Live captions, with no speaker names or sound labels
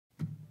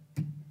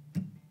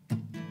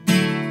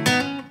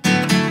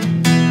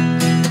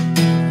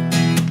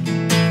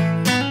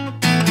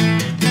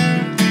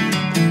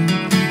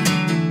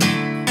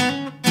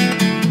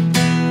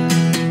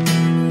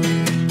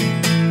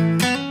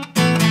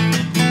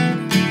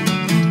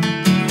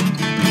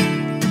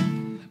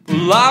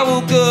Well, I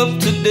woke up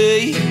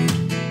today,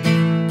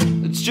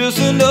 it's just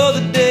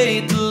another day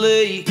at the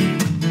lake.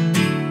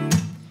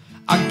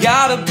 I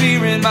got a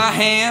beer in my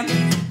hand,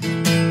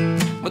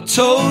 my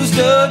toes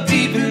dug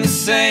deep in the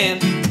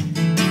sand.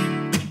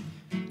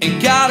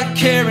 Ain't got a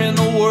care in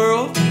the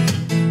world,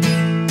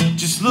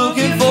 just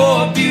looking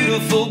for a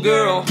beautiful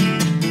girl.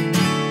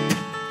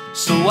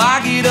 So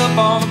I get up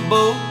on the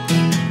boat,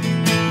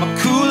 my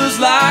cooler's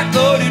like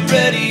loaded,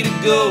 ready to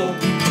go.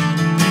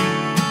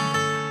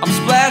 I'm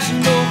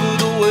splashing over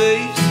the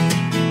waves,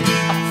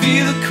 I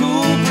feel the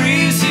cool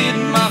breeze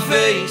hitting my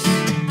face.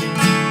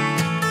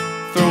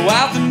 Throw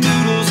out the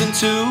noodles and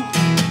tube,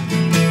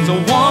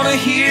 don't wanna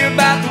hear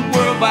about the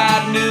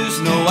worldwide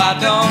news. No, I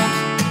don't.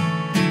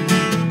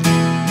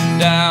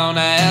 Down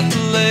at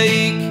the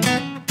lake,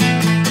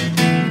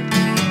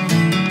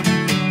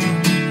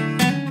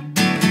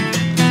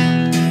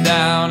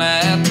 down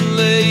at the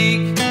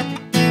lake.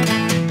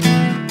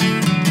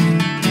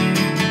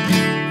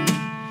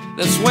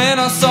 That's when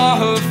I saw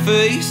her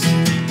face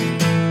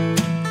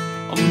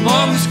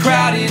among this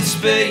crowded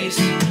space.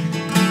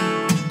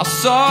 I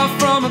saw her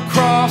from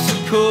across the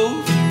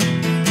cove,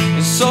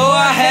 and so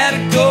I had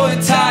to go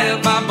and tie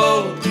up my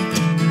boat.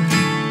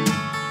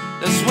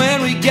 That's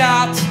when we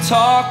got to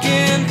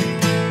talking,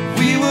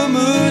 we were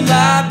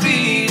moonlight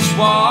beach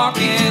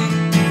walking.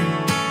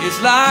 It's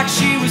like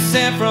she was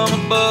sent from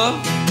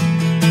above,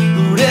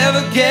 who'd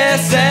ever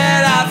guess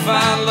that I'd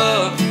find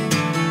love?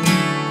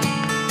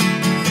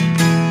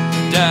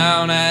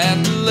 Down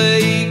at the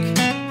lake,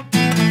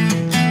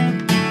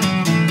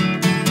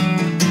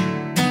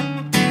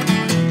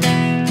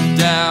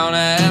 down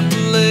at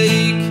the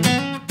lake.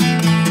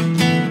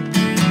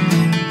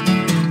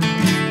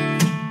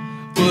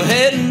 We're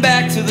heading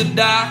back to the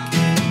dock,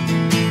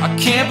 I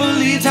can't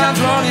believe time's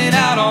running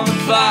out on the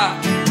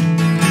clock.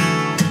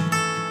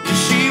 And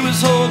she was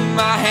holding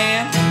my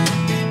hand,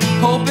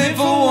 hoping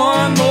for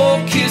one more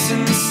kiss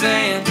in the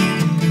sand.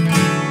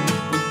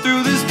 Went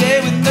through this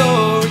day with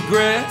no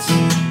regrets,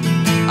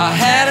 I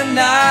had a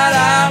night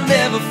I'll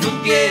never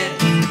forget.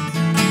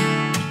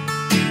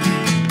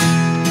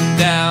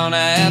 Down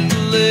at the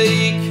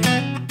lake,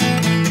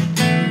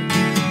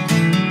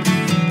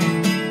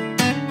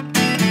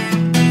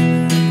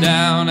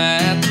 down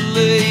at the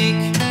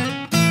lake.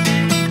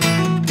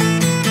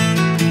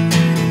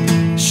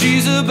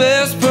 She's the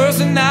best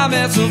person I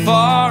met so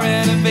far,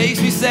 and it makes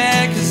me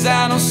sad, cause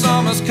I know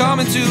summer's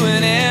coming to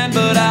an end.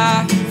 But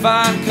I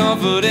find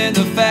comfort in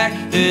the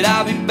fact that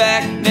I'll be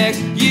back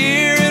next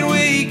year, and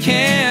we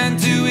can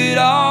do it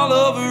all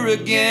over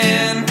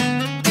again.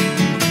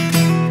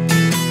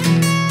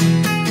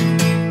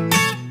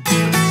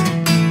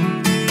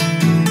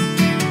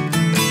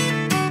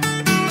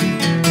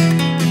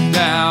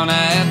 Down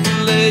at the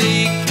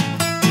lake,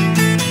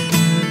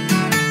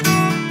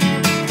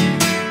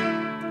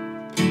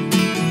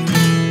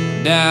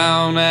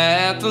 down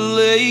at the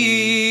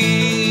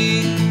lake.